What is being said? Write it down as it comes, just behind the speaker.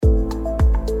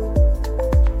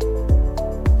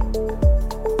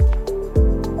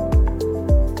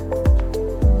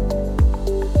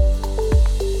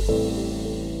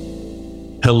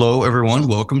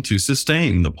welcome to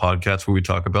Sustain, the podcast where we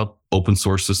talk about open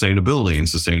source sustainability and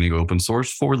sustaining open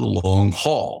source for the long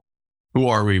haul. Who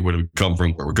are we? Where do we come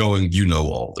from? Where we're going? You know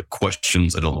all the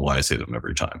questions. I don't know why I say them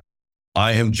every time.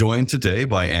 I am joined today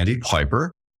by Andy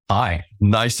Piper. Hi.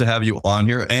 Nice to have you on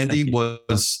here. Andy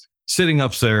was sitting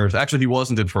upstairs. Actually, he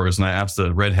wasn't at first, and I asked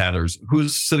the Red Hatters,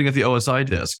 who's sitting at the OSI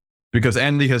desk? Because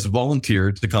Andy has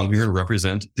volunteered to come here and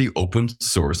represent the Open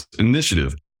Source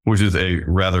Initiative, which is a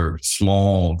rather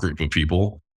small group of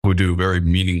people who do very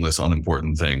meaningless,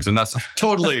 unimportant things. And that's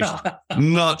totally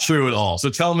not true at all. So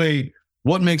tell me,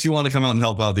 what makes you want to come out and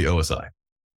help out the OSI?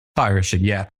 Hi, Richard.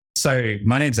 Yeah. So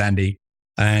my name's Andy,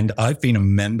 and I've been a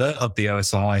member of the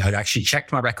OSI. I actually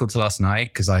checked my records last night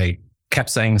because I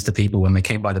kept saying this to people when they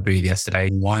came by the booth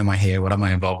yesterday. Why am I here? What am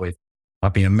I involved with?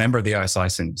 I've been a member of the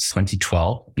OSI since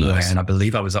 2012. Nice. And I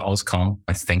believe I was at OSCON.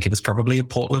 I think it was probably in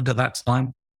Portland at that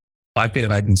time. I've been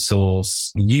an open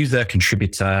source user,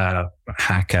 contributor,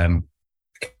 hacker,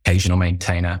 occasional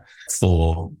maintainer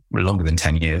for longer than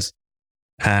 10 years.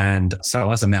 And so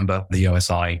as a member of the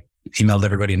OSI, emailed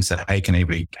everybody and said, hey, can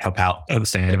anybody help out at the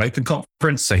State of Open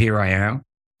conference? So here I am.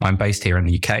 I'm based here in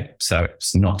the UK, so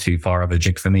it's not too far of a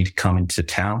jig for me to come into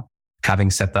town.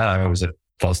 Having said that, I was at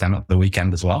Potsdam at the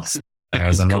weekend as well.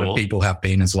 As a lot of people have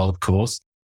been as well, of course.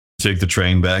 Take the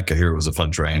train back. I hear it was a fun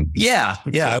train. Yeah.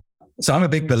 So I'm a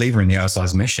big believer in the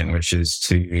OSI's mission, which is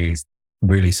to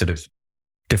really sort of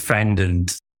defend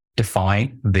and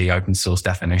define the open source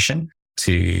definition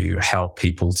to help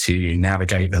people to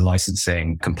navigate the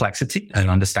licensing complexity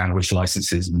and understand which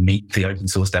licenses meet the open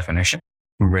source definition,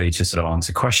 and really to sort of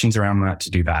answer questions around that, to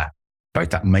do that,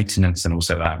 both that maintenance and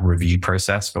also that review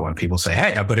process for when people say,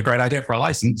 hey, I've got a great idea for a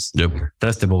license. Yep.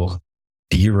 First of all,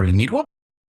 do you really need one?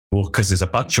 Well, because there's a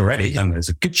bunch already and there's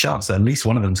a good chance that at least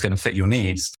one of them is going to fit your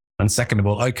needs. And second of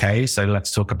all, okay, so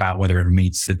let's talk about whether it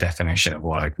meets the definition of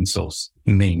what open source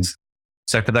means.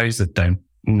 So for those that don't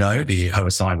know, the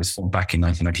OSI was formed back in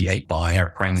 1998 by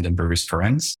Eric Raymond and Bruce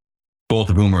Ferenc.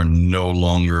 Both of whom are no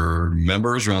longer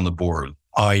members or on the board.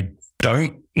 I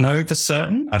don't know for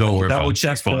certain. I Don't worry about it. double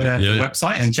check the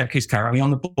website and check who's currently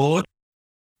on the board.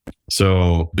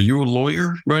 So are you a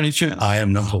lawyer by any chance? I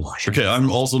am not a lawyer. Okay,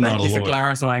 I'm also not a Thank you lawyer. for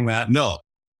clarifying that. No.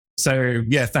 So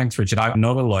yeah, thanks, Richard. I'm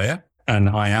not a lawyer and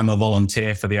I am a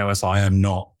volunteer for the OSI. I'm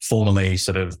not formally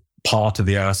sort of part of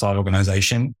the OSI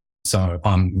organization. So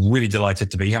I'm really delighted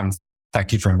to be here. And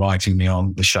thank you for inviting me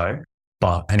on the show.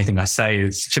 But anything I say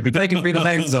should be taken through the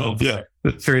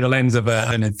lens of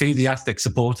an enthusiastic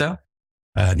supporter.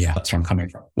 Yeah, that's where I'm coming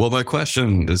from. Well, my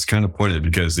question is kind of pointed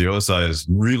because the OSI is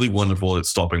really wonderful at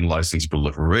stopping license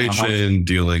proliferation,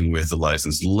 dealing with the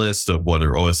license list of what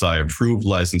are OSI approved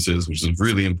licenses, which is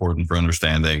really important for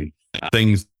understanding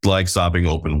things like stopping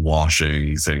open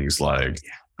washing, things like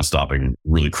stopping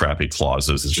really crappy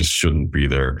clauses that just shouldn't be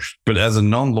there. But as a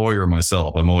non-lawyer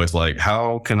myself, I'm always like,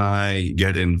 how can I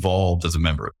get involved as a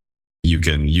member? You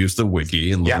can use the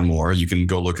wiki and learn more. You can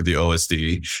go look at the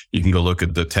OSD. You can go look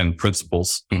at the 10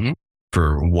 principles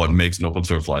for what makes an open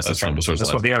source license.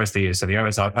 That's what the OSD is. So the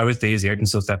OSD is the open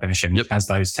source definition. It has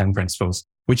those 10 principles,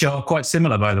 which are quite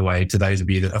similar, by the way, to those of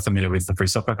you that are familiar with the Free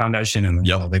Software Foundation. And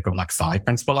they've got like 5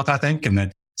 principles, I think. And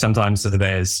then sometimes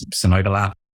there's some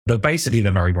overlap. But basically,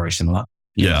 they're very, very similar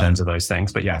in terms of those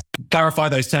things. But yeah, clarify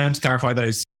those terms, clarify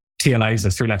those TLAs,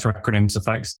 those 3-letter acronyms of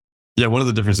folks. Yeah, one of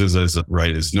the differences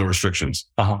is no restrictions.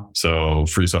 So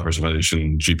Free Software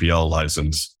Foundation GPL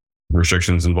license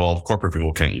restrictions involve corporate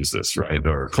people can't use this, right?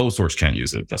 Or closed source can't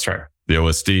use it. That's right. The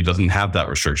OSD doesn't have that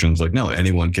restriction. It's like, no,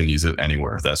 anyone can use it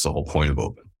anywhere. That's the whole point of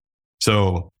open.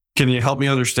 So can you help me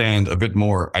understand a bit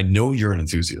more? I know you're an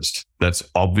enthusiast. That's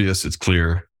obvious. It's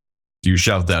clear. You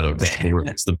shout that out.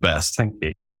 It's the best. Thank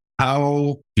you.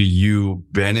 How do you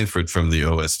benefit from the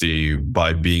OSD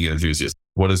by being an enthusiast?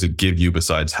 What does it give you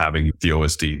besides having the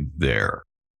OSD there?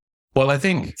 Well, I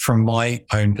think from my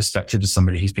own perspective as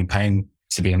somebody who's been paying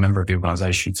to be a member of the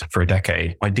organization for a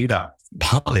decade, I do that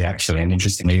partly actually. And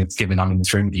interestingly, given I'm in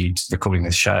this room with you recording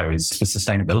this show, is for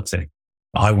sustainability.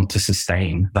 I want to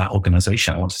sustain that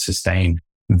organization. I want to sustain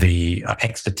the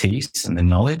expertise and the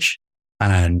knowledge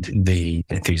and the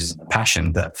enthusiasm and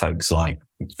passion that folks like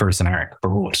Bruce and Eric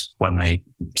brought when they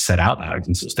set out that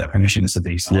open source definitions of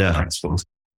these principles.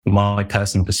 My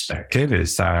personal perspective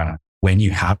is when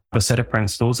you have a set of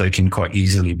principles, they can quite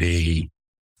easily be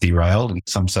derailed in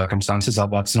some circumstances.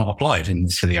 That's not applied to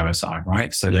the OSI,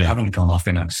 right? So they haven't gone off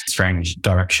in a strange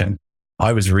direction.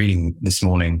 I was reading this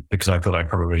morning because I thought I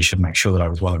probably should make sure that I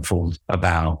was well informed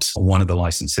about one of the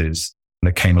licenses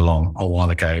that came along a while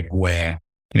ago where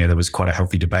there was quite a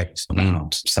healthy debate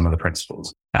about some of the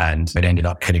principles, and it ended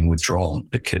up getting withdrawn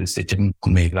because it didn't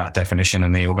meet that definition,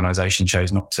 and the organization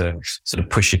chose not to sort of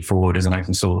push it forward as an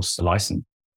open source license.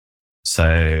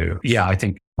 So yeah, I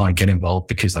think I get involved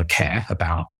because I care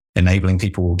about enabling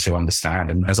people to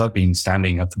understand. And as I've been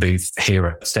standing at the booth here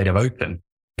at State of Open,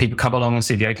 people come along and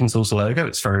see the open source logo.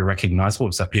 It's very recognizable.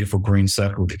 It's that beautiful green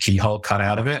circle with the keyhole cut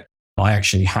out of it. I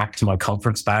actually hacked my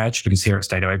conference badge because here at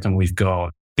State of Open, we've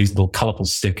got these little colorful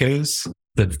stickers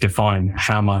that define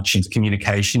how much into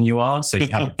communication you are. So you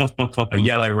have a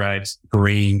yellow, red,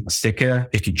 green sticker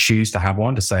if you choose to have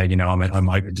one to say, I'm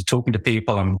open to talking to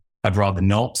people. I'd rather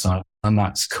not. And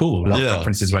that's cool. Love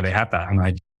conferences where they have that. And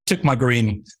I took my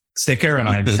green sticker and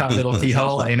I cut a little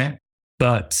keyhole in it.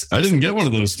 But I didn't get one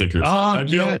of those stickers. You've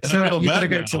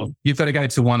got to go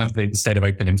to one of the State of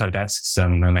Open info desks,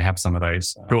 and then they have some of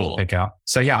those cool. Pick out.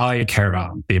 So yeah, I care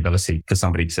about the ability for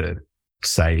somebody to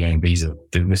say,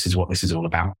 this is what this is all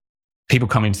about. People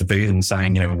coming to the booth and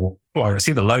saying, I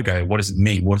see the logo. What does it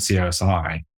mean? What's the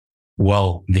OSI?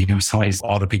 Well, the OSIs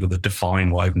are the people that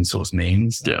define what open source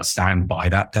means, stand by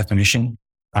that definition,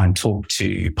 and talk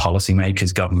to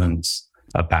policymakers, governments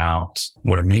about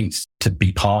what it means to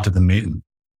be part of the movement.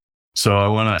 So I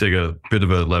want to take a bit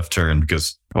of a left turn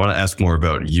because I want to ask more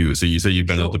about you. So you say you've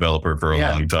been a developer for a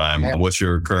long time. Yeah. What's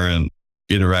your current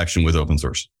interaction with open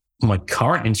source? My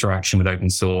current interaction with open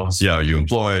source. Yeah. Are you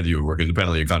employed? You work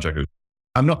independently? You contracted?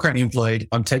 I'm not currently employed.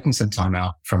 I'm taking some time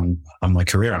out from my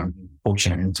career. I'm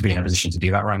fortunate to be in a position to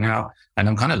do that right now. And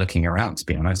I'm kind of looking around, to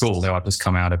be honest. Cool. Although I've just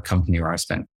come out of a company where I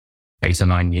spent 8 or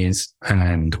 9 years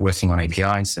and working on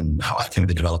APIs and working with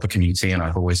the developer community. And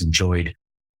I've always enjoyed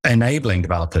enabling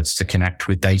developers to connect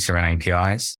with data and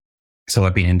APIs. So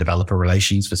I've been in developer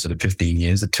relations for sort of 15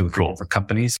 years at 2 or 3 different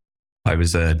companies. I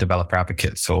was a developer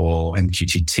advocate for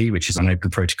MQTT, which is an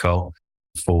open protocol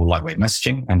for lightweight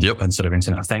messaging and sort of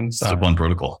Internet of Things. It's a one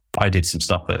protocol. I did some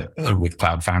stuff with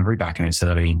Cloud Foundry back in its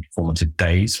early formative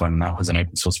days when that was an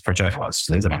open source project. Well, it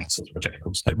still is an open source project,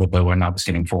 but when that was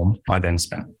getting formed, I then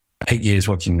spent 8 years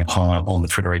working on the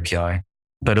Twitter API.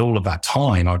 But all of that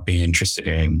time, I'd be interested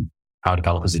in how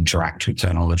developers interact with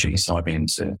technology. So I've been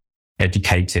into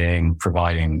educating,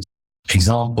 providing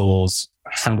examples,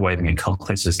 hand-waving in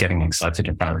conferences, getting excited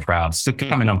in front of crowds, still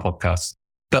coming on podcasts.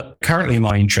 But currently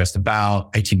my interest,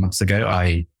 about 18 months ago,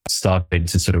 I started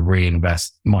to sort of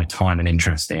reinvest my time and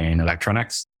interest in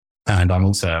electronics. And I'm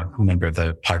also a member of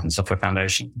the Python Software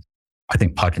Foundation. I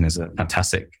think Python is a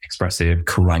fantastic, expressive,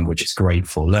 cool language. It's great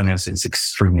for learners. It's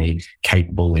extremely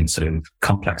capable in sort of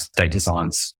complex data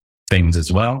science things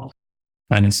as well.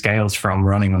 And it scales from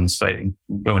running on space,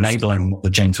 enabling what the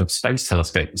James Webb Space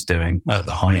Telescope is doing at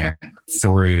the high end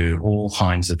through all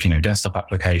kinds of, desktop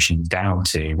applications down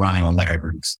to running on Lego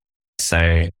bricks.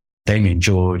 So Damien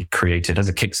George created as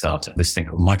a Kickstarter this thing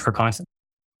called MicroPython.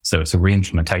 So it's a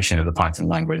re-implementation of the Python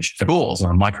language for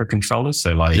on microcontrollers.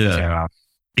 So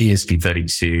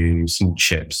ESP32 small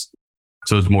chips.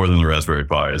 So it's more than the Raspberry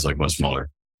Pi. It's like much smaller.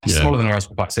 Smaller than a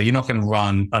Raspberry Pi. So you're not going to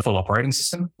run a full operating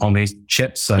system on these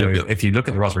chips. So if you look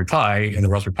at the Raspberry Pi, and the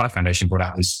Raspberry Pi Foundation brought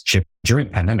out this chip during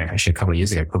the pandemic, actually a couple of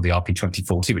years ago, called the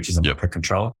RP2040, which is a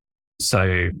microcontroller.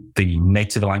 So the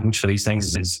native language for these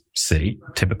things is C,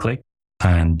 typically.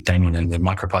 And Damien and the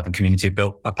MicroPython community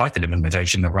built a Python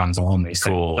implementation that runs on these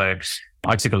things. So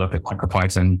I took a look at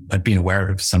MicroPython. I'd been aware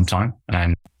of it for some time,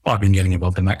 and I've been getting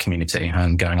involved in that community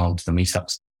and going on to the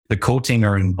meetups. The core team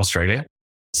are in Australia.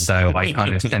 So I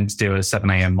kind of tend to do a 7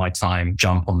 a.m. my time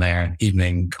jump on their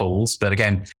evening calls. But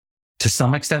again, to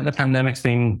some extent, the pandemic's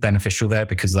been beneficial there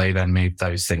because they then moved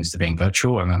those things to being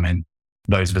virtual. And I mean,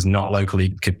 those of us not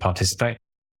locally could participate.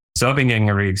 So I've been getting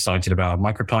really excited about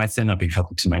MicroPython. I've been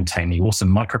helping to maintain the awesome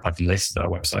MicroPython list at our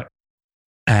website.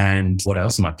 And what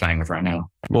else am I playing with right now?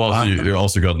 Well, you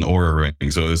also got an Aura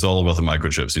ring. So it's all about the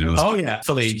microchips.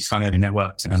 Fully kind of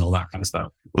networked and all that kind of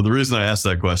stuff. Well, the reason I asked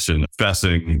that question,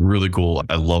 fascinating, really cool.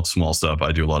 I love small stuff.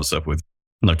 I do a lot of stuff with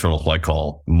nocturnal flight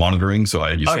call monitoring. So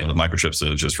I use some of the microchips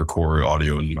to just record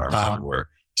audio and environment everywhere.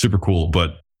 Super cool.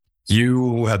 But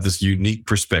you have this unique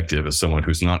perspective as someone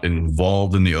who's not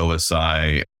involved in the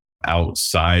OSI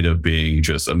outside of being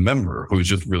just a member who's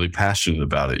just really passionate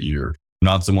about it. You're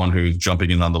not someone who's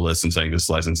jumping in on the list and saying this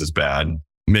license is bad.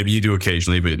 Maybe you do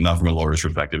occasionally, but not from a lawyer's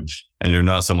perspective. And you're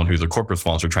not someone who's a corporate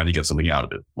sponsor trying to get something out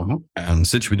of it. Mm-hmm. And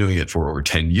since you've been doing it for over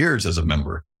 10 years as a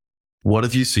member, what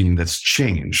have you seen that's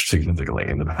changed significantly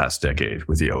in the past decade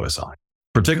with the OSI?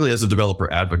 Particularly as a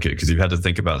developer advocate, because you've had to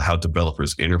think about how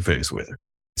developers interface with it.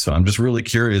 So I'm just really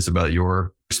curious about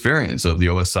your experience of the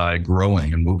OSI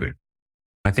growing and moving.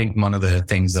 I think one of the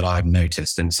things that I've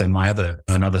noticed, and so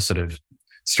another sort of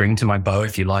string to my bow,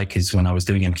 if you like, is when I was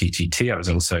doing MQTT, I was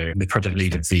also the project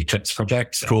lead of the Eclipse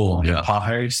project. Cool. Yeah.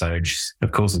 PAHO. So just,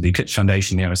 of course, the Eclipse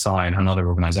Foundation, the OSI, and other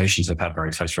organizations have had very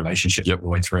close relationships all the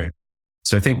way through.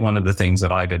 So I think one of the things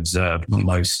that I've observed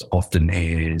most often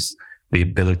is the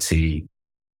ability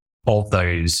of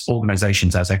those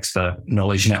organizations as expert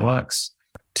knowledge networks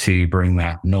to bring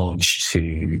that knowledge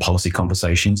to policy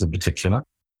conversations in particular.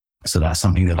 So that's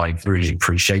something that I've really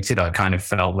appreciated. I kind of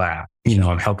felt that,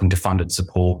 I'm helping to fund and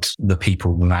support the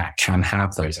people that can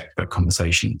have those expert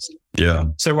conversations. Yeah.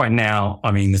 So right now,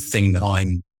 the thing that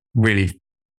I'm really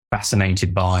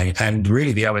fascinated by, and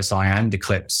really the OSI and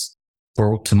Eclipse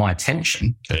brought to my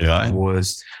attention, AI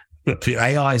was look,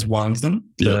 AI is one of them.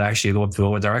 Yeah. But actually,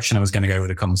 the direction I was going to go with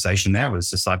the conversation there was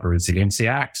the Cyber Resiliency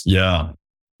Act. Yeah.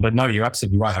 But no, you're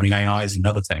absolutely right. AI is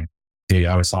another thing. The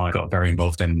OSI got very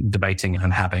involved in debating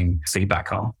and having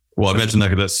feedback on. Well, I mentioned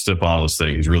that that's Stefano's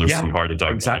thing. He's really hard to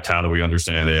talk about how do we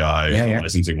understand AI in the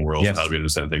licensing world? Yes. How do we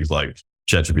understand things like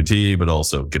ChatGPT, but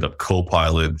also GitHub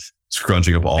Copilot,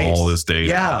 scrunching up all this data.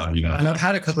 Yeah. And I've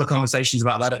had a couple of conversations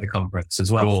about that at the conference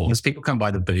as well. Cool. As people come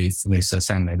by the booth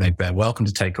and they're welcome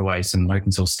to take away some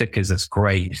open source stickers. That's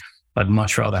great. I'd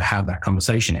much rather have that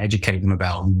conversation, educate them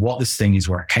about what this thing is,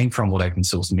 where it came from, what open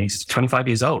source means. It's 25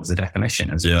 years old as a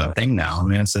definition, as a thing now.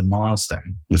 It's a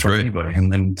milestone for anybody. And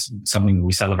then something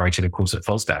we celebrated, of course, at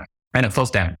FOSDEM. And at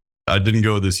FOSDEM, I didn't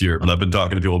go this year, but I've been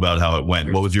talking to people about how it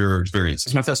went. What was your experience?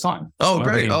 It's my first time. Oh,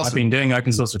 great. I've been doing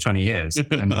open source for 20 years.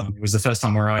 And it was the first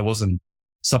time where I wasn't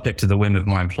subject to the whim of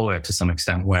my employer to some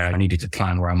extent, where I needed to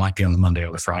plan where I might be on the Monday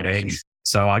or the Friday.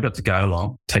 So I got to go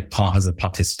along, take part as a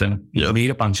participant,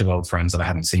 meet a bunch of old friends that I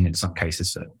hadn't seen in some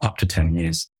cases for up to 10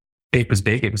 years. It was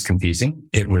big. It was confusing.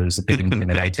 It was a bit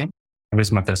intimidating. It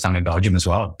was my first time in Belgium as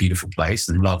well. Beautiful place.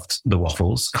 Loved the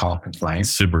waffles. Can't complain.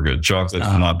 Super good. Chocolate's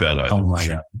not bad either. Oh my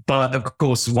God. But of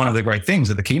course, one of the great things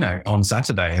at the keynote on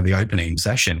Saturday, the opening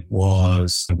session,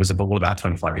 was all about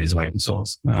 25 years of open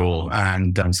source. Cool.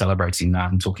 And celebrating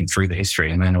that and talking through the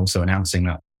history, and then also announcing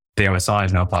that the OSI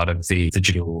is now part of the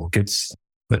Digital Goods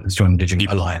that has joined the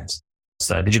Digital Alliance.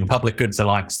 So Digital Public Goods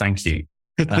Alliance, thank you.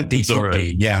 DTP,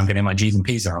 right. Yeah, I'm getting my G's and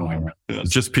P's are on my way. It's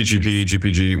just PGP,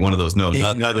 GPG, one of those. No,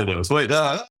 neither of those. Wait,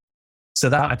 So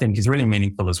that I think is really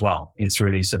meaningful as well. It's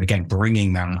really sort of, again,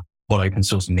 bringing down what open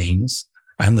source means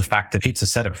and the fact that it's a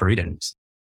set of freedoms.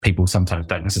 People sometimes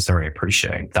don't necessarily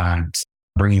appreciate that,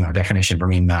 bringing that definition,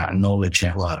 bringing that knowledge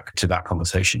network to that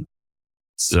conversation.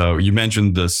 So you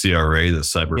mentioned the CRA, the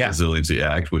Cyber Resiliency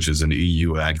Act, which is an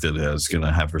EU act that is going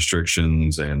to have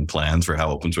restrictions and plans for how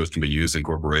open source can be used in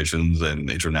corporations and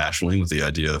internationally, with the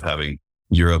idea of having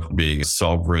Europe being a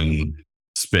sovereign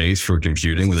space for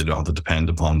computing where they don't have to depend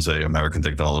upon, say, American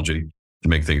technology to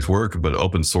make things work. But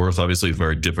open source, obviously, is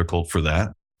very difficult for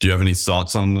that. Do you have any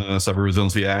thoughts on the Cyber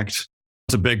Resiliency Act?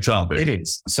 It's a big topic. It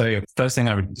is. So first thing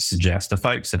I would suggest to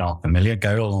folks that aren't familiar,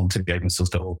 go along to the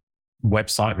opensource.org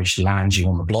website, which lands you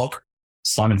on the blog.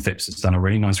 Simon Phipps has done a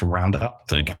really nice roundup.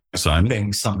 Thank you, Simon.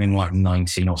 Being something like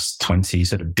 19 or 20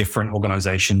 sort of different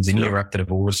organizations in Europe that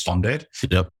have all responded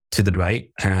to the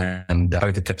debate. And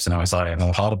both the Tips and OSI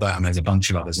are part of that. And there's a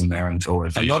bunch of others in there. And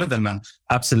a lot of them,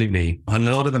 absolutely. And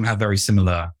a lot of them have very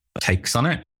similar takes on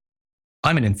it.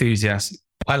 I'm an enthusiast.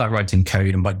 I like writing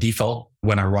code. And by default,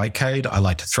 when I write code, I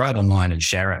like to throw it online and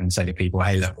share it and say to people,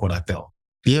 hey, look what I built.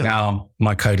 Yeah. Now,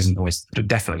 my code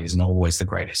definitely isn't always the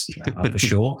greatest, for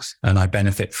sure. And I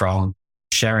benefit from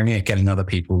sharing it, getting other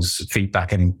people's feedback,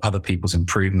 getting other people's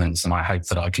improvements. And I hope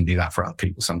that I can do that for other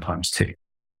people sometimes too.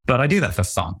 But I do that for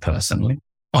fun, personally.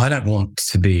 I don't want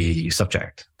to be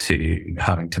subject to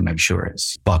having to make sure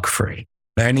it's bug-free.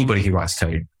 Anybody who writes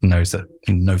code knows that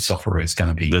no software is going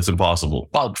to be... That's impossible.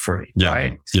 Bug-free, yeah.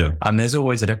 Right? Yeah. And there's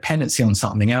always a dependency on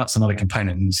something else, another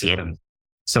component in the system.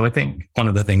 So I think one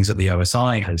of the things that the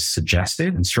OSI has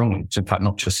suggested and strongly, in fact,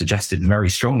 not just suggested, very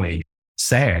strongly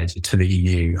said to the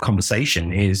EU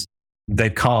conversation is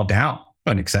they've carved out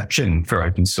an exception for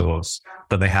open source,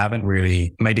 but they haven't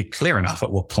really made it clear enough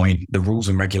at what point the rules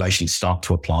and regulations start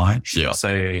to apply. Yeah.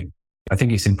 So I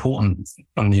think it's important,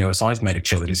 and the OSI has made it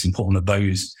clear that it's important that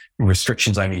those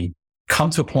restrictions only come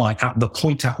to apply at the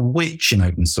point at which an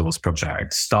open source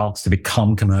project starts to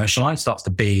become commercialized, starts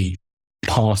to be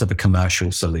part of a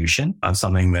commercial solution and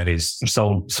something that is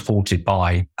supported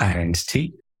by an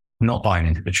entity, not by an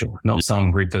individual, not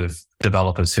some group of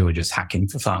developers who are just hacking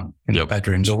for fun in their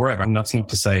bedrooms or wherever. And that's not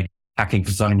to say hacking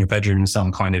for fun in your bedroom is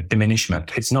some kind of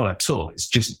diminishment. It's not at all. It's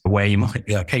just where you might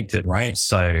be located, right?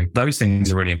 So those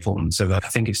things are really important. So I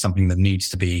think it's something that needs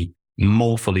to be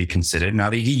more fully considered. Now,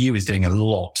 the EU is doing a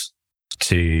lot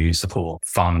to support,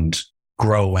 fund,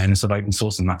 grow awareness of open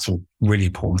source, and that's a really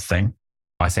important thing.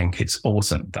 I think it's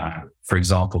awesome that, for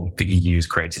example, the EU has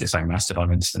created its own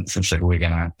Mastodon instance, and so we're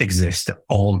going to exist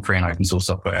on free and open source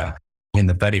software in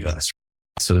the Fediverse.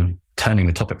 Sort of turning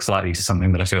the topic slightly to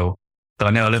something that I feel that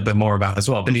I know a little bit more about as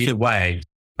well. But either way,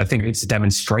 I think it's a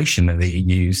demonstration that the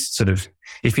EU's sort of,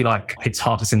 if you like, its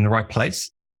heart is in the right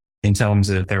place in terms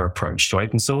of their approach to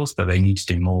open source, but they need to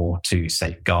do more to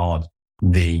safeguard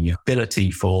the ability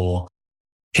for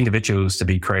individuals to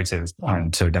be creative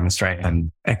and to demonstrate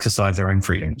and exercise their own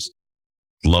freedoms.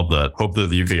 Love that. Hope that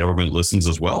the UK government listens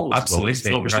as well. Absolutely.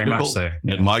 Very much so.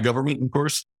 Yeah. And my government, of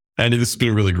course. And this has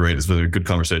been really great. It's been a good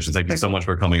conversation. Thank you so much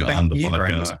for coming on the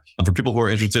podcast. And for people who are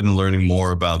interested in learning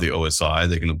more about the OSI,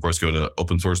 they can, of course, go to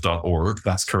opensource.org.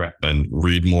 That's correct. And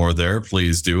read more there.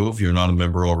 Please do. If you're not a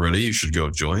member already, you should go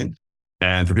join.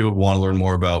 And for people who want to learn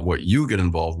more about what you get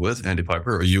involved with, Andy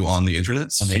Piper, are you on the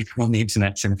internet? On the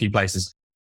internet in a few places.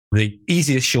 The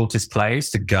easiest, shortest place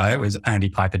to go is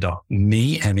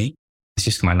andypiper.me. It's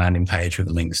just my landing page with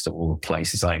links to all the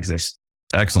places I exist.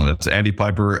 Excellent. It's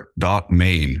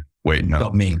andypiper.main. Wait, no.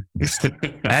 .me.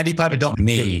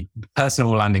 andypiper.me.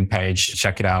 Personal landing page.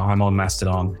 Check it out. I'm on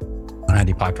Mastodon.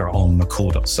 Andy Piper on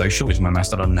McCall.social, which is my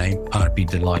Mastodon name. I'd be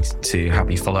delighted to have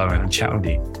you follow and chat with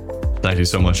you. Thank you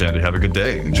so much, Andy. Have a good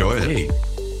day. Enjoy it.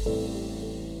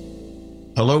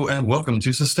 Hello and welcome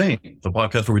to Sustain, the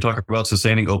podcast where we talk about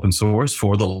sustaining open source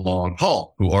for the long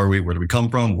haul. Who are we? Where do we come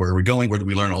from? Where are we going? Where do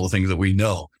we learn all the things that we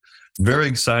know? Very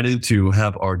excited to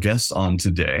have our guests on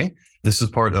today. This is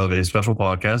part of a special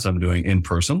podcast I'm doing in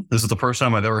person. This is the first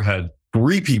time I've ever had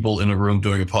 3 people in a room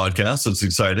doing a podcast. So it's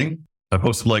exciting. I've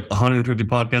hosted like 150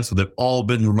 podcasts, but they've all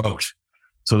been remote.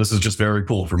 So this is just very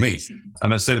cool for me.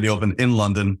 I'm at State of the Open in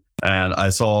London, and I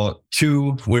saw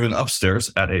 2 women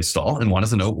upstairs at a stall and wanted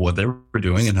to know what they were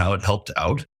doing and how it helped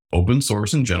out open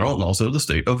source in general and also the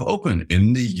state of open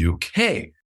in the UK.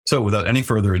 So without any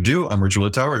further ado, I'm Richard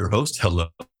Littauer, your host. Hello.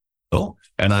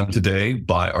 And I'm today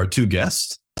by our 2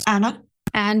 guests, Anna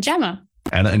and Gemma.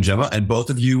 Anna and Gemma, and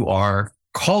both of you are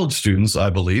college students,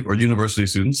 I believe, or university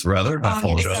students, rather. I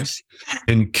apologize.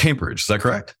 In Cambridge, is that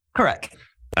correct? Correct.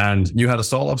 And you had a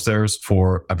stall upstairs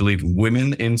for, I believe,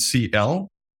 women in CL?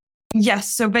 Yes.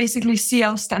 So basically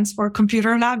CL stands for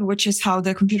Computer Lab, which is how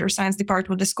the computer science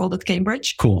department is called at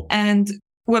Cambridge. Cool. And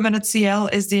Women at CL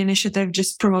is the initiative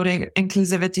just promoting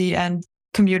inclusivity and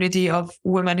community of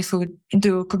women who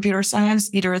do computer science,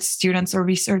 either as students or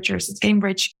researchers at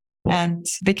Cambridge. And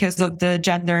because of the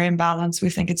gender imbalance, we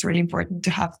think it's really important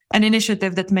to have an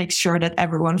initiative that makes sure that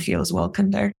everyone feels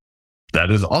welcome there. That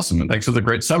is awesome. And thanks for the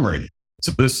great summary.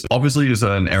 So this obviously is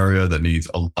an area that needs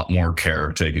a lot more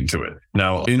care taken to it.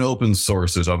 Now, in open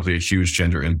source, there's obviously a huge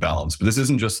gender imbalance, but this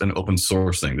isn't just an open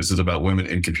source thing. This is about women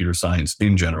in computer science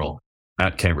in general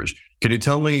at Cambridge. Can you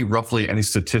tell me roughly any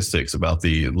statistics about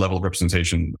the level of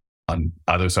representation on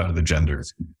either side of the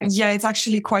genders? Yeah, it's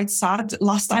actually quite sad.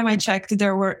 Last time I checked,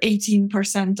 there were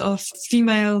 18% of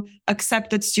female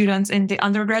accepted students in the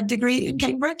undergrad degree in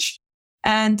Cambridge.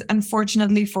 And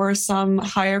unfortunately, for some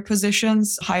higher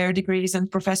positions, higher degrees and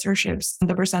professorships,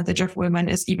 the percentage of women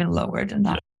is even lower than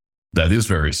that. That is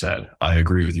very sad. I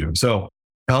agree with you. So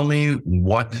tell me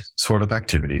what sort of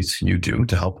activities you do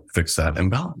to help fix that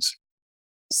imbalance.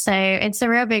 So it's a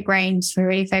real big range. We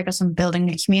really focus on building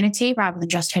a community rather than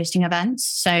just hosting events.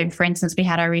 So for instance, we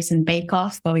had our recent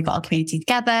bake-off where we got our community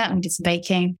together and we did some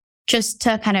baking just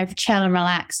to kind of chill and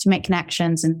relax, to make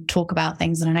connections and talk about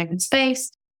things in an open space,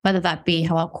 whether that be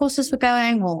how our courses were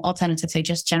going or alternatively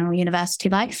just general university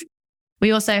life.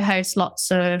 We also host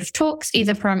lots of talks,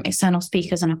 either from external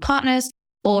speakers and our partners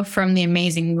or from the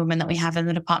amazing women that we have in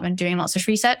the department doing lots of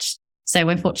research. So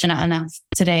we're fortunate enough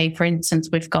today, for instance,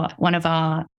 we've got one of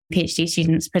our PhD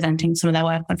students presenting some of their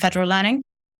work on federal learning,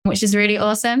 which is really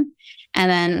awesome. And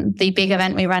then the big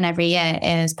event we run every year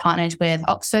is partnered with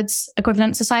Oxford's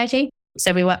Equivalent Society.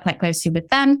 So we work quite closely with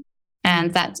them.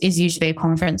 And that is usually a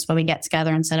conference where we get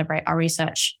together and celebrate our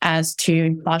research as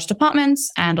 2 large departments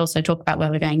and also talk about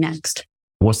where we're going next.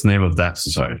 What's the name of that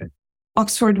society?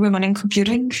 Oxford Women in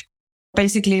Computing.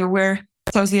 Basically, we're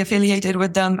closely affiliated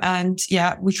with them. And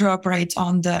yeah, we cooperate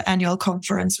on the annual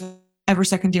conference. Every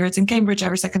second year it's in Cambridge,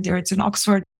 every second year it's in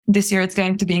Oxford. This year it's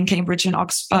going to be in Cambridge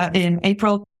in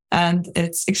April. And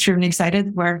it's extremely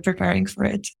excited. We're preparing for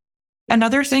it.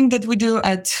 Another thing that we do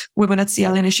at Women at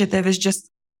CL Initiative is just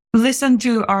listen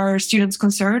to our students'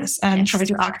 concerns and try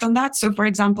to act on that. So, for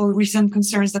example, recent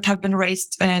concerns that have been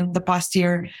raised in the past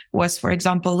year was, for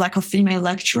example, lack of female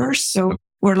lecturers. So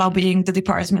we're lobbying the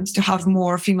departments to have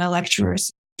more female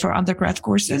lecturers for undergrad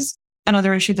courses.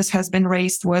 Another issue that has been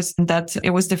raised was that it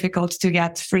was difficult to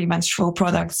get free menstrual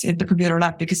products in the computer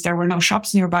lab because there were no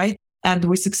shops nearby. And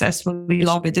we successfully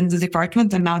lobbied in the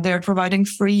department, and now they're providing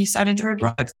free sanitary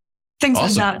products. Things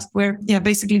like that. We're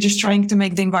basically just trying to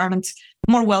make the environment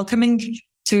more welcoming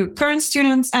to current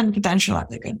students and potential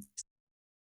applicants.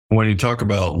 When you talk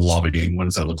about lobbying, what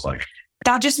does that look like?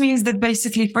 That just means that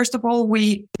basically, first of all,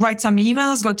 we write some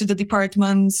emails, go to the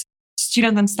department's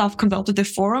student and staff consultative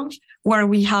forum, where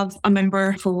we have a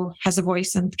member who has a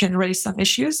voice and can raise some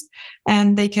issues,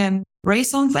 and they can raise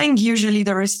something. Usually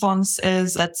the response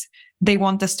is that they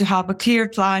want us to have a clear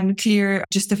plan, clear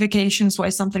justifications why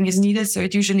something is needed. So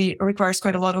it usually requires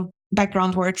quite a lot of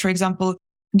background work. For example,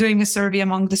 doing a survey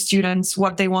among the students,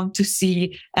 what they want to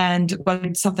see and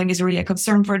whether something is really a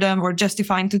concern for them, or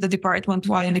justifying to the department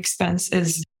why an expense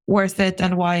is worth it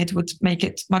and why it would make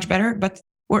it much better. But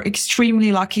we're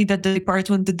extremely lucky that the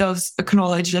department does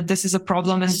acknowledge that this is a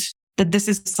problem and that this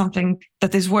is something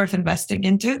that is worth investing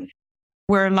into.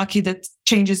 We're lucky that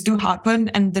changes do happen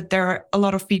and that there are a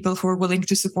lot of people who are willing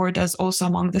to support us also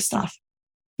among the staff.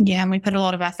 Yeah, and we put a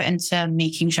lot of effort into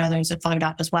making sure those are followed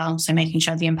up as well. So making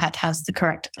sure the impact has the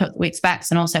correct output we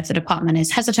expect. And also if the department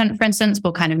is hesitant, for instance,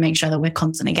 we'll kind of make sure that we're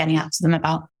constantly getting out to them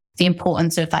about the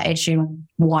importance of that issue and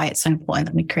why it's so important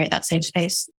that we create that safe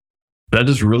space. That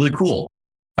is really cool.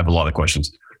 I have a lot of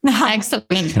questions.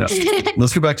 Excellent. Yeah.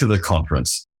 Let's go back to the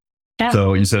conference. Yeah.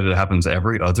 So you said it happens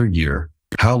every other year.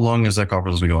 How long has that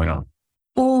conference been going on?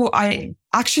 Oh, I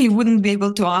actually wouldn't be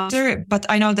able to answer, but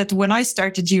I know that when I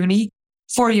started uni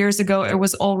 4 years ago, it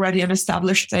was already an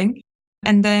established thing.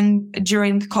 And then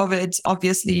during COVID,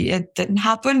 obviously it didn't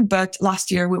happen, but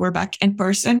last year we were back in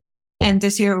person. And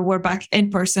this year we're back in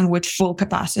person with full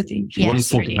capacity. Yeah, what does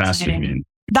full really capacity exciting. mean?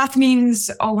 That means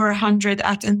over 100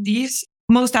 attendees.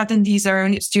 Most attendees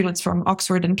are students from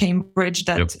Oxford and Cambridge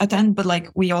that attend, but like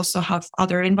we also have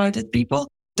other invited people.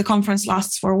 The conference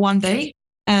lasts for 1 day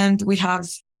and we have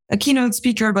a keynote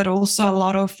speaker, but also a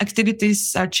lot of activities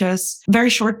such as very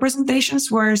short presentations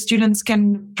where students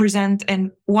can present in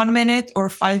 1 minute or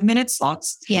 5 minute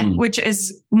slots, which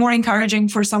is more encouraging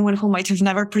for someone who might have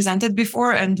never presented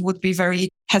before and would be very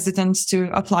hesitant to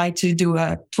apply to do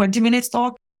a 20-minute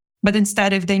talk. But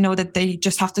instead, if they know that they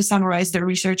just have to summarize their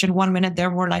research in 1 minute,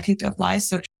 they're more likely to apply.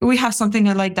 So we have something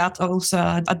like that also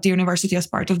at the university as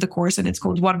part of the course, and it's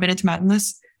called 1 Minute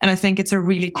Madness. And I think it's a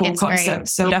really cool concept. Great.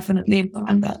 So definitely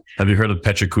implement that. Have you heard of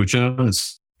Pecha Kucha?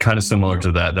 It's kind of similar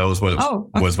to that. That was what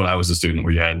was when I was a student,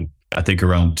 where you had, I think,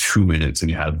 around 2 minutes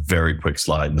and you had a very quick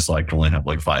slide. And the slide could only have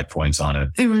like 5 points on it.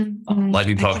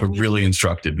 Lightning talks were really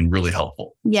instructive and really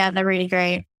helpful. Yeah, they're really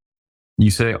great.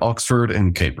 You say Oxford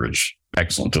and Cambridge.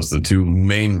 Excellent. Those are the two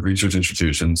main research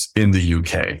institutions in the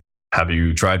UK. Have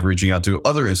you tried reaching out to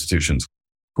other institutions?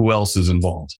 Who else is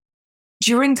involved?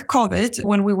 During COVID,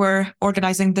 when we were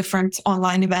organizing different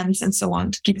online events and so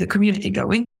on to keep the community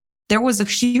going, there was a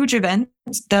huge event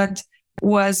that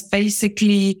was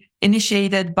basically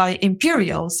initiated by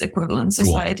Imperial's equivalent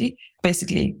society,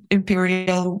 basically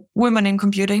Imperial Women in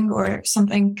Computing or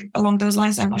something along those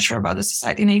lines. I'm not sure about the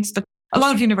society names, but a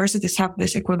lot of universities have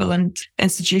this equivalent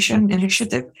institution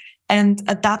initiative. And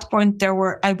at that point, there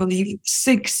were, I believe,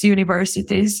 6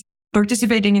 universities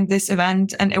participating in this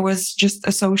event. And it was just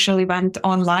a social event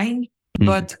online,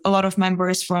 but a lot of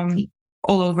members from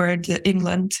all over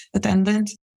England attended.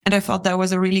 And I thought that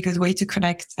was a really good way to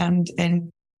connect. And in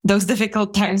those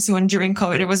difficult times when during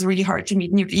COVID, it was really hard to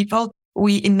meet new people,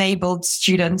 we enabled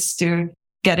students to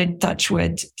get in touch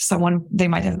with someone they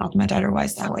might have not met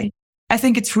otherwise that way. I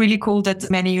think it's really cool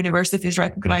that many universities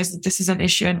recognize that this is an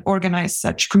issue and organize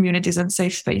such communities and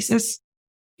safe spaces.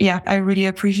 Yeah, I really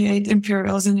appreciate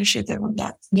Imperial's initiative on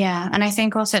that. Yeah. And I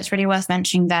think also it's really worth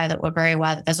mentioning there that we're very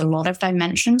aware that there's a lot of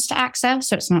dimensions to access.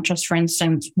 So it's not just, for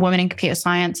instance, women in computer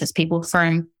science, it's people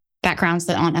from backgrounds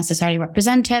that aren't necessarily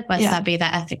represented, whether that be their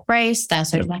ethnic race, their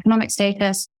social economic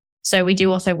status. So we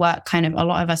do also work kind of a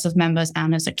lot of us as members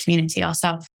and as a community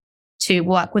ourselves to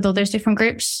work with all those different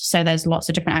groups. So there's lots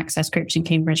of different access groups in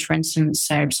Cambridge, for instance.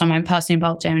 So some I'm personally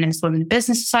involved in is Women in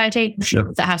Business Society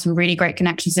that have some really great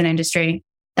connections in industry.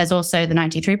 There's also the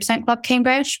 93% Club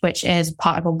Cambridge, which is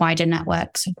part of a wider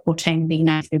network supporting the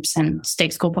 93%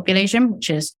 state school population,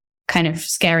 which is kind of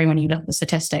scary when you look at the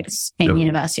statistics in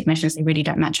university admissions. They really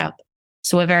don't match up.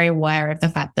 So we're very aware of the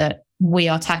fact that we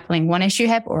are tackling one issue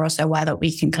here, but we're also aware that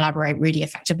we can collaborate really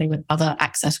effectively with other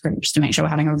access groups to make sure we're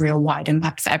having a real wide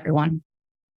impact for everyone.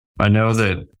 I know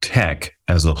that tech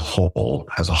as a whole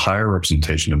has a higher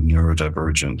representation of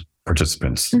neurodivergent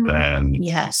participants than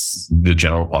the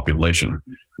general population.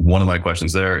 One of my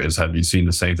questions there is, have you seen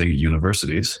the same thing at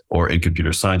universities or in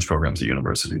computer science programs at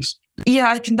universities? Yeah,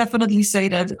 I can definitely say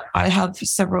that I have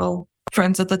several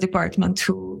friends at the department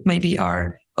who maybe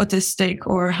are autistic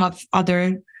or have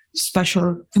other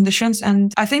special conditions.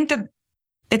 And I think that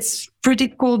it's pretty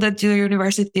cool that the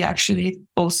university actually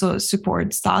also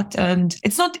supports that. And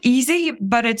it's not easy,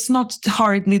 but it's not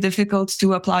horribly difficult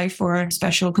to apply for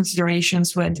special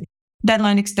considerations with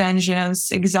deadline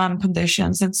extensions, exam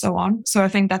conditions, and so on. So I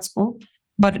think that's cool.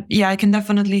 But yeah, I can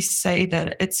definitely say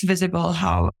that it's visible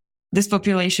how this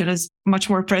population is much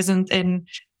more present in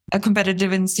a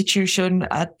competitive institution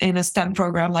in a STEM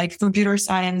program like computer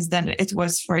science than it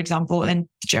was, for example, in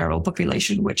the general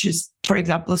population, which is, for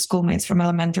example, schoolmates from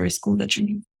elementary school that you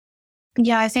meet.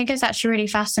 Yeah, I think it's actually really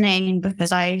fascinating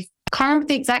because I can't remember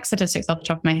the exact statistics off the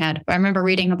top of my head, but I remember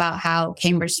reading about how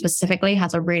Cambridge specifically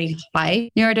has a really high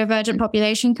neurodivergent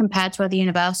population compared to other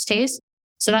universities.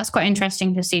 So that's quite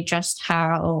interesting to see just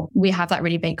how we have that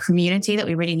really big community that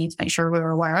we really need to make sure we're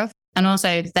aware of. And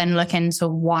also then look into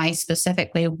why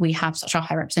specifically we have such a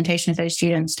high representation of those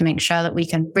students to make sure that we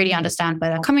can really understand where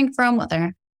they're coming from, what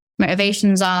their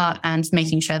motivations are, and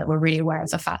making sure that we're really aware of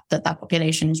the fact that that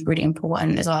population is really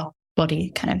important as our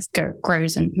body kind of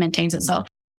grows and maintains itself.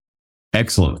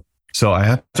 Excellent. So I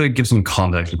have to give some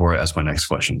context before I ask my next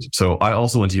questions. So I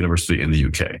also went to university in the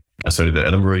UK. I studied at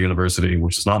Edinburgh University,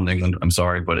 which is not in England. I'm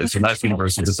sorry, but it's a nice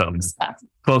university to study.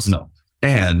 Close enough.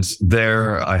 And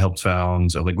there I helped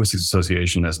found a linguistics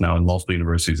association that's now in multiple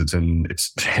universities. It's in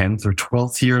its 10th or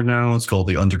 12th year now. It's called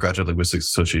the Undergraduate Linguistics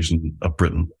Association of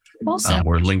Britain, Awesome.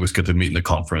 where linguists get to meet in a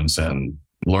conference and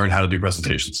learn how to do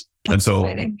presentations. And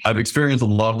so I've experienced a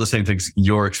lot of the same things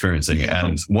you're experiencing.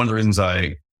 And one of the reasons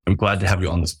I'm glad to have you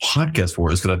on this podcast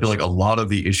for is because I feel like a lot of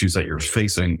the issues that you're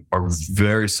facing are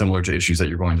very similar to issues that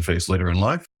you're going to face later in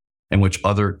life, and which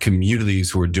other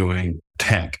communities who are doing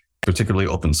tech, particularly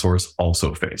open source,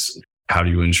 also face. How do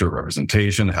you ensure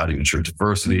representation? How do you ensure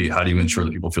diversity? How do you ensure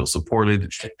that people feel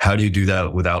supported? How do you do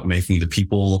that without making the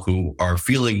people who are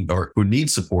feeling or who need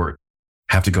support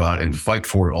have to go out and fight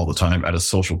for it all the time at a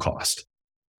social cost?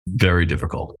 Very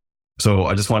difficult. So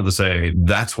I just wanted to say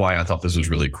that's why I thought this was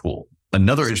really cool.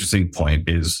 Another interesting point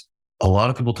is a lot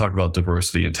of people talk about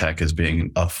diversity in tech as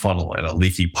being a funnel and a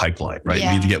leaky pipeline, right?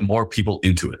 Yeah. You need to get more people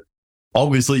into it.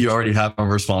 Obviously, you already have a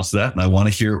response to that, and I want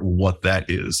to hear what that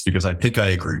is because I think I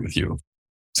agree with you.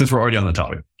 Since we're already on the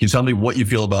topic, can you tell me what you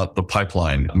feel about the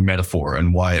pipeline metaphor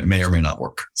and why it may or may not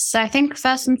work? So I think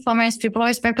first and foremost, people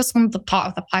always focus on the part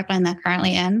of the pipeline they're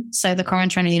currently in. So the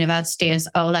current trend of university is,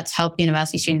 oh, let's help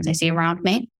university students I see around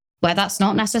me, where that's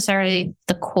not necessarily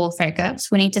the core focus.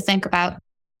 We need to think about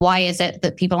why is it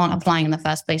that people aren't applying in the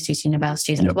first place to these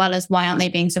universities, as well as why aren't they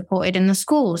being supported in the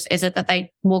schools? Is it that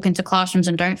they walk into classrooms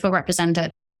and don't feel represented?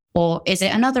 Or is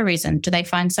it another reason? Do they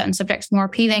find certain subjects more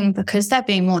appealing because they're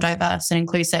being more diverse and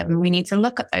inclusive? And we need to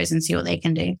look at those and see what they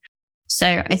can do.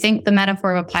 So I think the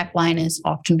metaphor of a pipeline is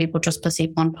often people just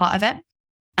perceive one part of it.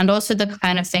 And also the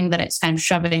kind of thing that it's kind of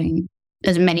shoving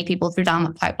as many people through down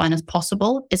the pipeline as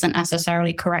possible isn't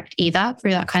necessarily correct either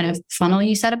through that kind of funnel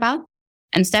you said about.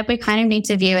 Instead, we kind of need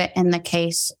to view it in the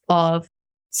case of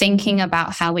thinking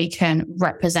about how we can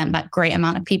represent that great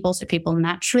amount of people so people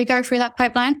naturally go through that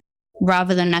pipeline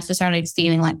rather than necessarily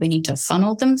feeling like we need to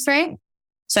funnel them through.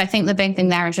 So I think the big thing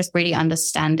there is just really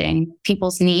understanding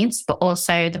people's needs, but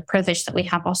also the privilege that we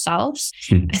have ourselves.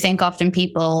 I think often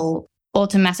people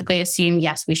automatically assume,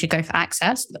 yes, we should go for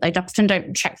access, but they often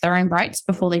don't check their own rights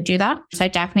before they do that. So I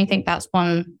definitely think that's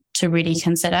one to really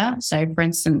consider. So for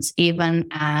instance, even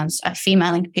as a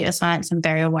female in computer science, I'm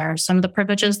very aware of some of the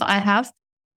privileges that I have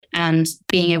and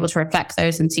being able to reflect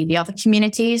those and see the other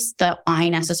communities that I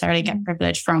necessarily get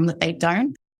privilege from that they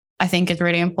don't, I think is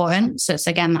really important. So it's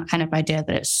again, that kind of idea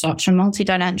that it's such a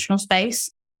multidimensional space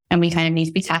and we kind of need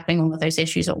to be tackling all of those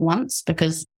issues at once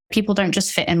because people don't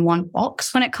just fit in one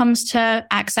box when it comes to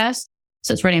access.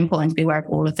 So it's really important to be aware of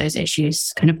all of those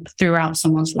issues kind of throughout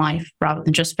someone's life rather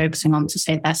than just focusing on to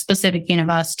say their specific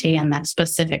university and their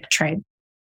specific trade.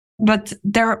 But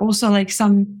there are also like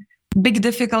some big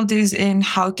difficulties in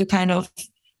how to kind of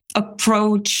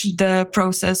approach the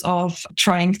process of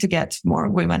trying to get more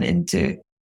women into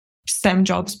STEM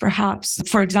jobs, perhaps.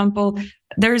 For example,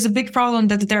 there is a big problem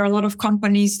that there are a lot of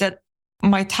companies that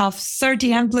might have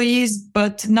 30 employees,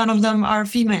 but none of them are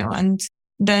female. And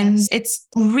then it's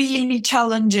really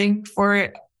challenging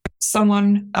for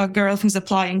someone, a girl who's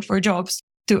applying for jobs,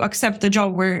 to accept a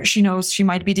job where she knows she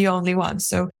might be the only one.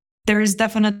 So there is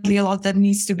definitely a lot that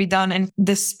needs to be done in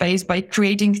this space by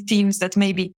creating teams that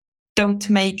maybe don't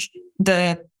make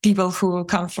the people who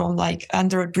come from like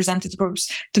underrepresented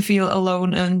groups to feel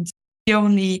alone and the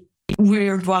only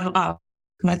weird one out,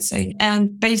 let's say.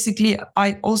 And basically,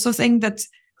 I also think that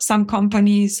some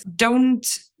companies don't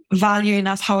value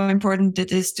enough how important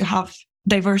it is to have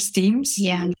diverse teams.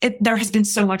 Yeah. There has been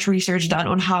so much research done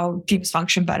on how teams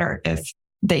function better if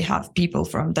they have people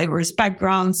from diverse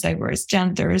backgrounds, diverse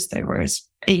genders, diverse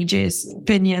ages,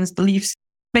 opinions, beliefs.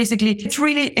 Basically, it's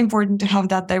really important to have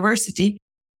that diversity,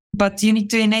 but you need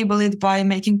to enable it by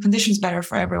making conditions better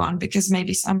for everyone, because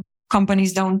maybe some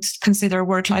companies don't consider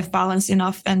work-life balance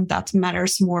enough, and that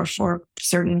matters more for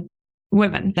certain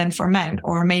women than for men.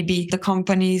 Or maybe the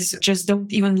companies just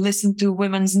don't even listen to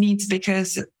women's needs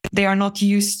because they are not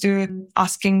used to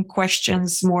asking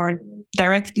questions more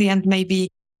directly, and maybe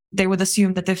they would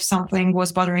assume that if something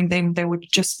was bothering them, they would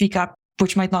just speak up,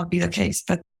 which might not be the case.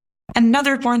 But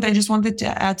another point I just wanted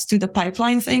to add to the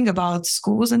pipeline thing about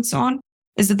schools and so on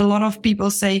is that a lot of people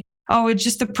say, oh, it's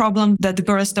just a problem that the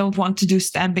girls don't want to do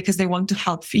STEM because they want to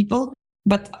help people.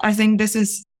 But I think this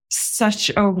is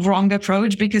such a wrong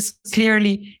approach, because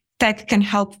clearly tech can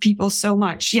help people so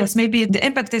much. Yes, maybe the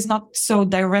impact is not so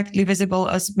directly visible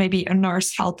as maybe a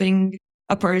nurse helping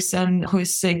a person who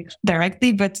is sick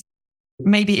directly, but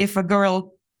maybe if a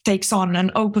girl takes on an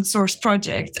open source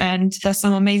project and does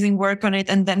some amazing work on it,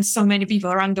 and then so many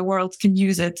people around the world can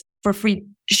use it for free,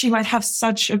 she might have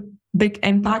such a big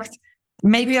impact,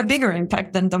 maybe a bigger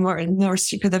impact than the nurse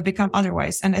she could have become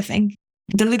otherwise. And I think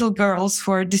the little girls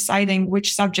who are deciding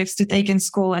which subjects to take in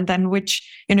school and then which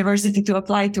university to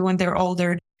apply to when they're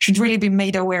older should really be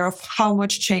made aware of how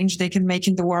much change they can make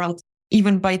in the world,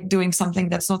 even by doing something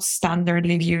that's not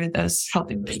standardly viewed as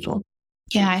helping people.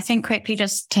 Yeah, I think quickly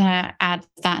just to add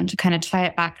that and to kind of tie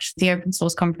it back to the open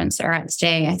source conference that we're at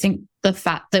today, I think the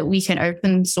fact that we can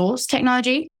open source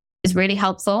technology is really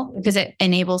helpful because it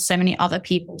enables so many other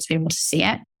people to be able to see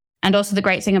it. And also the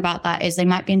great thing about that is they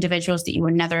might be individuals that you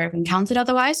would never have encountered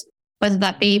otherwise, whether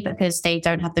that be because they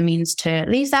don't have the means to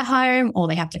leave their home, or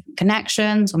they have different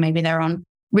connections, or maybe they're on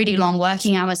really long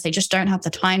working hours. They just don't have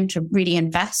the time to really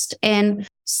invest in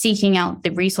seeking out the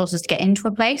resources to get into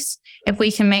a place. If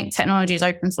we can make technology as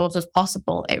open source as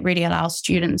possible, it really allows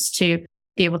students to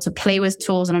be able to play with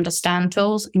tools and understand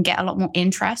tools and get a lot more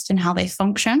interest in how they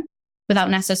function without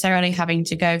necessarily having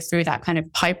to go through that kind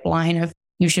of pipeline of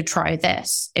you should try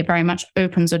this. It very much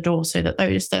opens a door so that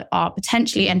those that are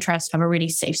potentially interested have a really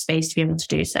safe space to be able to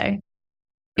do so.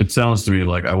 It sounds to me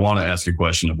like I want to ask you a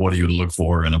question of what do you look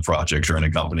for in a project or in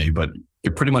a company, but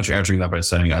you're pretty much answering that by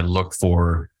saying I look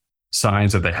for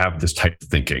signs that they have this type of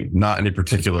thinking, not any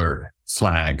particular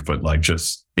flag, but like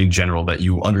just in general that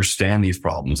you understand these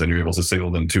problems and you're able to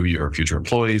signal them to your future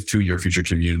employees, to your future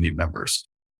community members.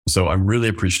 So I'm really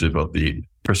appreciative of the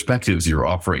perspectives you're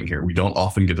offering here. We don't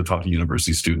often get to talk to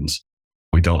university students.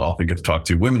 We don't often get to talk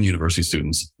to women university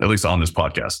students, at least on this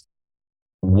podcast.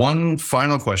 One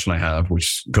final question I have,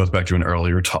 which goes back to an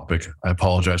earlier topic, I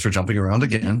apologize for jumping around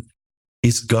again,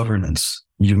 is governance.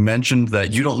 You mentioned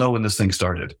that you don't know when this thing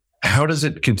started. How does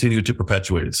it continue to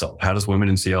perpetuate itself? How does Women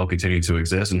in CL continue to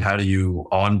exist? And how do you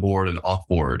onboard and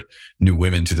offboard new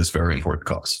women to this very important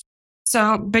cause?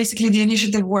 So basically, the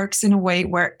initiative works in a way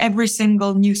where every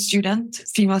single new student,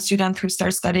 female student who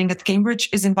starts studying at Cambridge,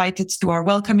 is invited to our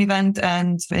welcome event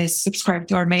and is subscribed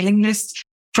to our mailing list,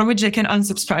 from which they can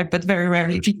unsubscribe, but very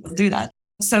rarely people do that.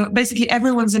 So basically,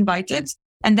 everyone's invited.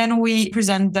 And then we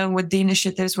present them with the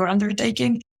initiatives we're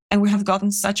undertaking. And we have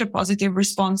gotten such a positive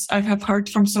response. I have heard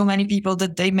from so many people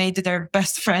that they made their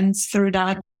best friends through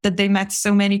that they met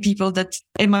so many people that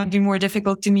it might be more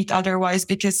difficult to meet otherwise,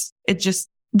 because it's just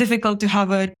difficult to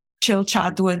have a chill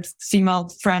chat with female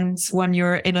friends when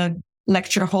you're in a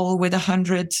lecture hall with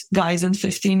 100 guys and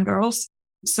 15 girls.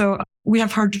 So we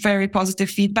have heard very positive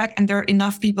feedback, and there are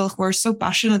enough people who are so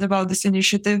passionate about this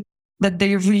initiative that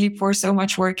they really pour so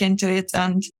much work into it.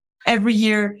 And every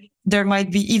year there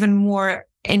might be even more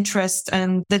interest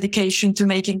and dedication to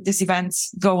making these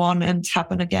events go on and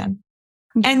happen again.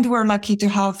 And we're lucky to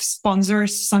have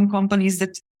sponsors, some companies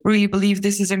that really believe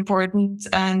this is important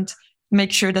and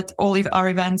make sure that all of our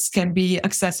events can be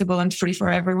accessible and free for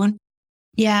everyone.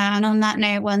 Yeah. And on that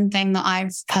note, one thing that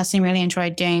I've personally really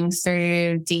enjoyed doing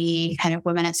through the kind of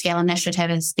Women at Scale initiative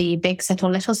is the Big Sister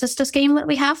Little Sister scheme that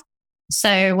we have.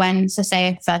 So when, so say,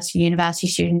 a first university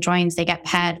student joins, they get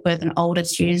paired with an older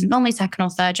student, normally second or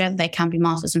third year. They can be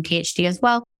masters and PhD as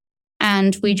well.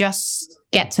 And we just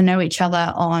get to know each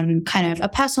other on kind of a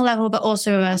personal level, but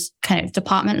also a kind of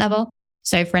department level.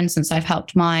 So for instance, I've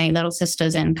helped my little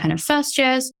sisters in kind of first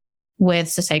years with,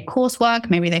 so say, coursework.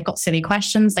 Maybe they've got silly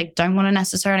questions they don't want to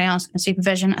necessarily ask in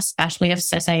supervision, especially if,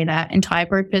 so say, their entire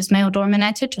group is male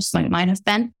dominated, just like mine have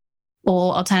been.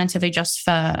 Or alternatively, just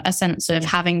for a sense of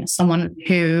having someone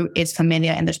who is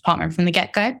familiar in the department from the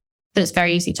get-go, that it's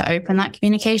very easy to open that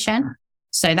communication.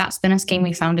 So that's been a scheme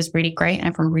we found is really great and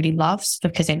everyone really loves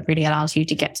because it really allows you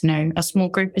to get to know a small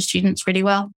group of students really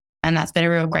well. And that's been a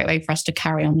real great way for us to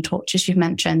carry on the torch, as you've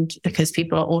mentioned, because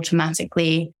people are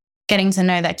automatically getting to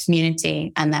know their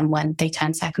community. And then when they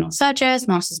turn second or third years,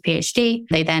 master's, PhD,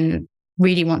 they then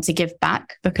really want to give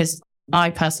back, because I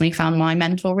personally found my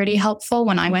mentor really helpful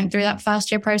when I went through that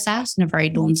first year process in a very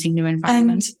daunting new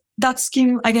environment. And that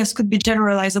scheme, I guess, could be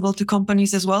generalizable to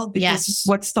companies as well, because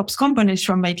what stops companies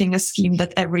from making a scheme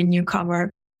that every newcomer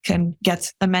can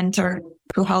get a mentor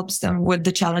who helps them with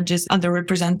the challenges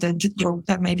underrepresented group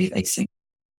that may be facing.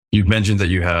 You've mentioned that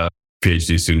you have a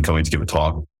PhD student coming to give a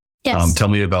talk. Yes. Tell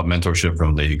me about mentorship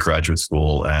from the graduate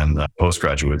school and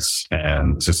postgraduates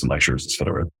and assistant lecturers,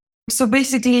 etc. So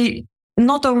basically,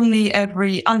 not only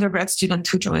every undergrad student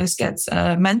who joins gets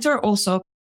a mentor, also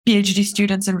PhD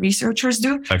students and researchers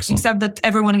do. Excellent. Except that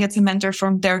everyone gets a mentor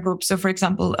from their group. So for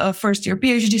example, a first year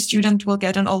PhD student will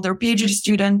get an older PhD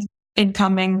student.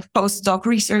 Incoming postdoc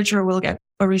researcher will get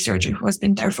a researcher who has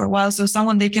been there for a while. So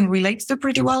someone they can relate to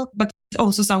pretty well, but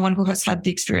also someone who has had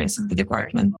the experience in the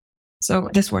department. So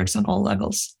this works on all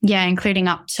levels. Yeah, including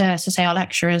up to say our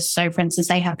lecturers. So for instance,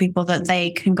 they have people that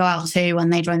they can go out to when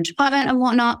they join the department and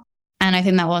whatnot. And I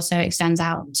think that also extends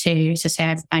out to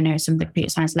say, I know some of the computer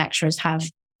science lecturers have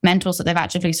mentors that they've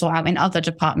actually sought out in other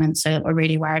departments. So we're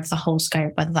really aware of the whole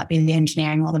scope, whether that be the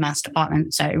engineering or the maths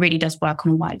department. So it really does work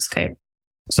on a wide scope.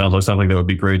 Sounds like something that would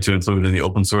be great to include in the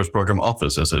open source program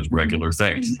office as a regular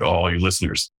thing for all your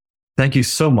listeners. Thank you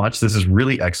so much. This is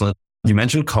really excellent. You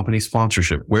mentioned company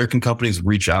sponsorship. Where can companies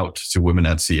reach out to women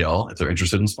at CL if they're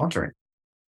interested in sponsoring?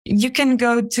 You can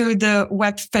go to the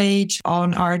web page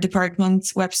on our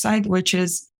department's website, which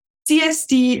is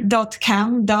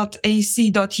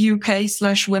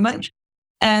csd.cam.ac.uk/women.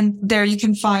 And there you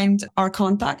can find our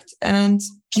contact, and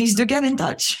please do get in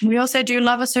touch. We also do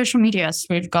love our social medias.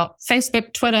 We've got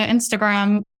Facebook, Twitter,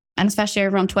 Instagram, and especially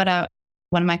over on Twitter,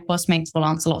 one of my course mates will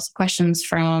answer lots of questions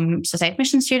from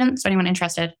admission students or anyone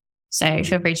interested. So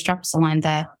feel free to drop us a line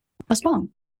there as well.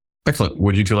 Excellent.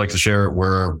 Would you two like to share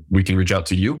where we can reach out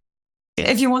to you?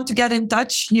 If you want to get in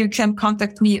touch, you can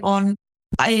contact me on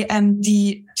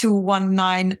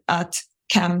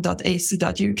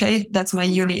imd219@cam.ac.uk. That's my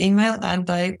uni email, and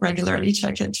I regularly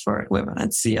check it for Women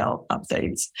at CL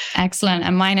updates. Excellent.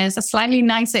 And mine is a slightly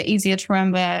nicer, easier to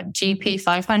remember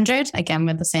GP500, again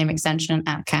with the same extension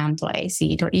at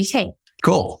cam.ac.uk.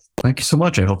 Cool. Thank you so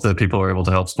much. I hope that people are able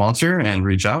to help sponsor and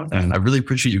reach out. And I really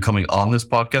appreciate you coming on this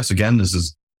podcast. Again, this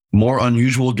is more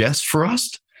unusual guest for us,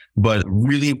 but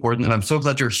really important. And I'm so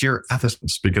glad you're here at this,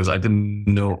 because I didn't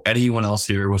know anyone else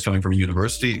here was coming from a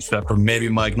university except for maybe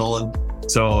Mike Nolan.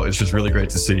 So it's just really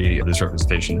great to see this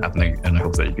representation happening. And I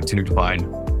hope that you continue to find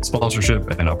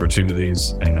sponsorship and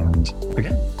opportunities. And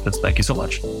again, thank you so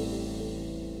much.